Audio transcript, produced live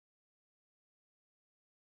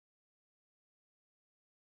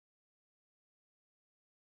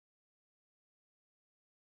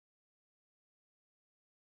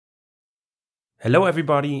Hello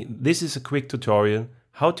everybody, this is a quick tutorial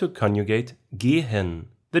how to conjugate gehen,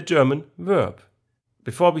 the German verb.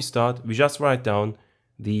 Before we start, we just write down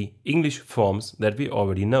the English forms that we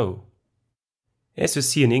already know. As you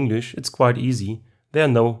see in English, it's quite easy. There are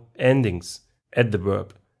no endings at the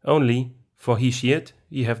verb. Only for he, she, it,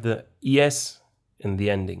 you have the es in the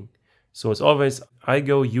ending. So it's always I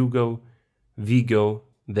go, you go, we go,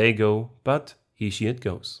 they go, but he, she, it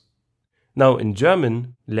goes. Now in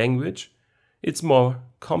German language, it's more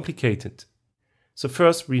complicated. So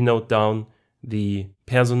first we note down the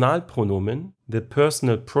Personalpronomen, the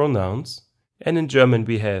personal pronouns. And in German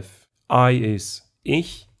we have I is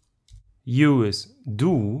ich, you is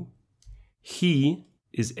du, he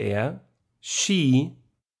is er, she,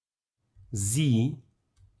 sie,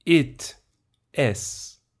 it,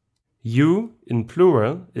 es. You in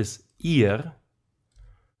plural is ihr,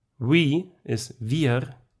 we is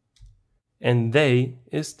wir, and they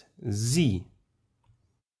is sie.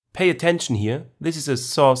 Pay attention here, this is a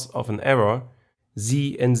source of an error.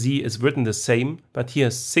 Sie and sie is written the same, but here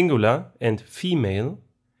is singular and female,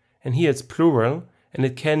 and here it's plural, and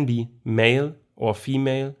it can be male or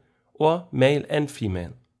female, or male and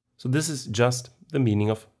female. So this is just the meaning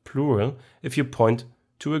of plural if you point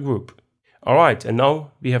to a group. Alright, and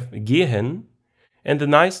now we have gehen, and the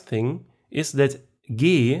nice thing is that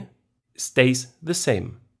ge stays the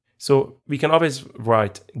same. So we can always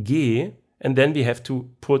write ge, and then we have to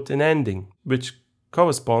put an ending, which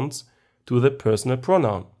corresponds to the personal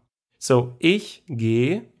pronoun. So ich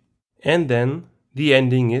gehe, and then the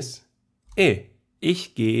ending is e.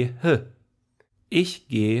 Ich gehe. Ich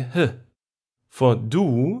gehe. For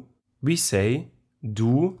du, we say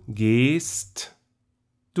du gehst.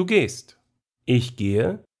 Du gehst. Ich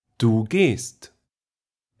gehe, du gehst.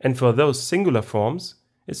 And for those singular forms,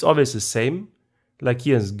 it's always the same. Like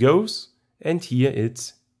here is goes, and here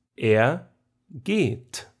it's er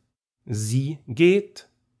geht. Sie geht.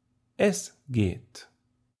 Es geht.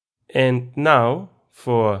 And now,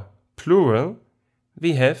 for plural,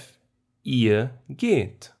 we have ihr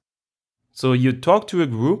geht. So you talk to a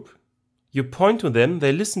group, you point to them,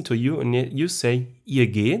 they listen to you, and you say ihr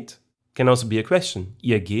geht. Can also be a question.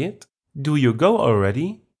 Ihr geht. Do you go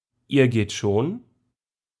already? Ihr geht schon.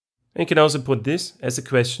 And you can also put this as a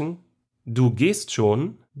question. Du gehst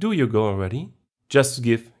schon. Do you go already? Just to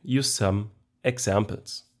give you some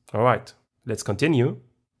examples. Alright, let's continue.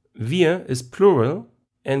 Wir is plural,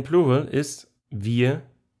 and plural is wir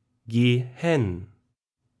gehen.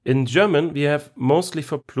 In German, we have mostly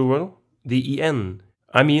for plural the en.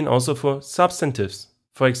 I mean also for substantives.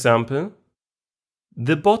 For example,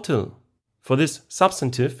 the bottle. For this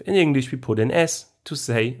substantive, in English we put an s to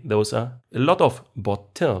say those are a lot of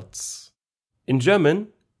bottles. In German,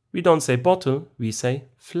 we don't say bottle, we say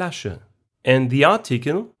Flasche. And the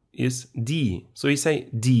article is die. So we say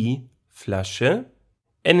die Flasche.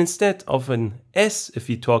 And instead of an S, if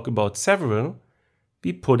we talk about several,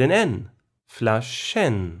 we put an N.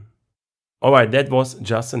 Flaschen. Alright, that was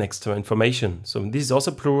just an extra information. So this is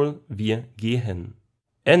also plural, wir gehen.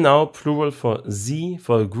 And now plural for sie,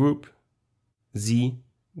 for a group, sie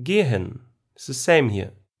gehen. It's the same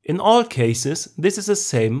here. In all cases, this is the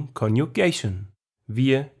same conjugation.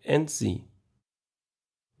 Wir and sie.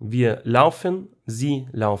 Wir laufen, sie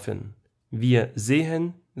laufen. Wir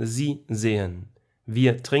sehen, sie sehen.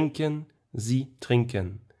 Wir trinken, sie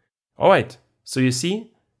trinken. Alright, so you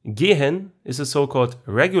see, gehen is a so-called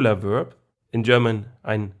regular verb. In German,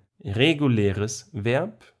 ein reguläres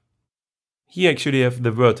Verb. Here actually you have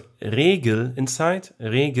the word Regel inside.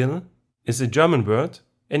 Regel is a German word.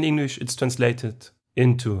 In English it's translated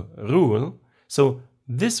into rule. So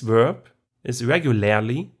this verb is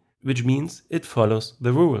regularly, which means it follows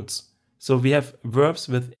the rules. So we have verbs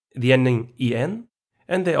with the ending en,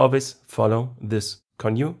 and they always follow this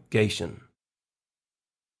conjugation.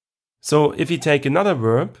 So if you take another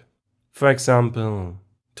verb, for example,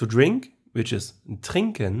 to drink, which is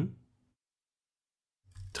trinken,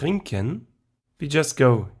 trinken, we just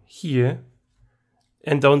go here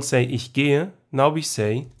and don't say ich gehe, now we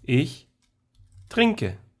say ich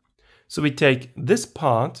trinke. So we take this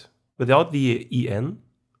part without the en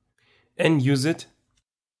and use it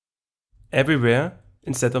everywhere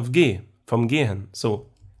instead of ge, vom gehen.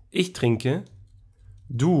 So, ich trinke,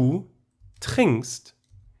 du trinkst,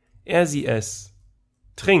 er, sie, es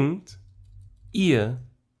trinkt, ihr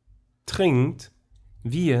trinkt,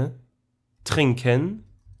 wir trinken,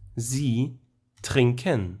 sie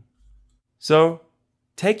trinken. So,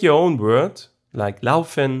 take your own word, like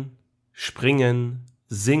laufen, springen,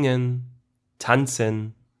 singen,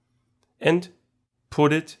 tanzen, and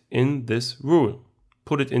put it in this rule.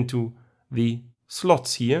 Put it into the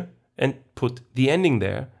slots here and put the ending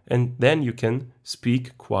there, and then you can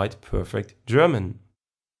speak quite perfect German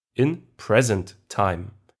in present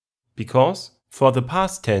time. Because for the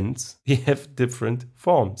past tense, we have different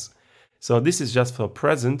forms. So this is just for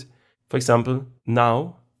present. For example,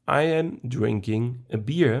 now I am drinking a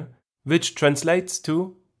beer, which translates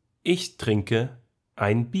to Ich trinke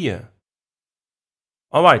ein Bier.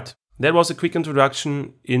 Alright, that was a quick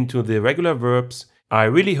introduction into the regular verbs. I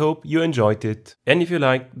really hope you enjoyed it. And if you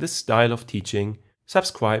like this style of teaching,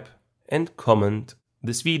 subscribe and comment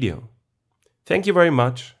this video. Thank you very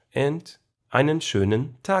much and einen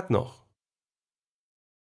schönen Tag noch.